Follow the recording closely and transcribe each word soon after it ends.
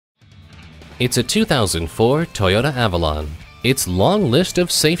It's a 2004 Toyota Avalon. Its long list of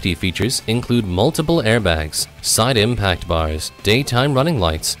safety features include multiple airbags, side impact bars, daytime running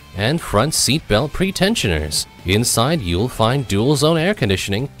lights, and front seat belt pretensioners. Inside, you'll find dual-zone air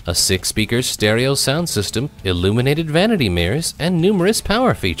conditioning, a 6-speaker stereo sound system, illuminated vanity mirrors, and numerous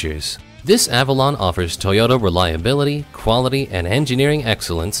power features. This Avalon offers Toyota reliability, quality, and engineering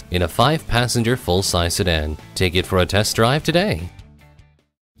excellence in a 5-passenger full-size sedan. Take it for a test drive today.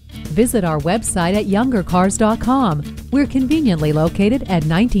 Visit our website at youngercars.com. We're conveniently located at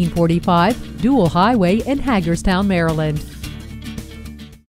 1945 Dual Highway in Hagerstown, Maryland.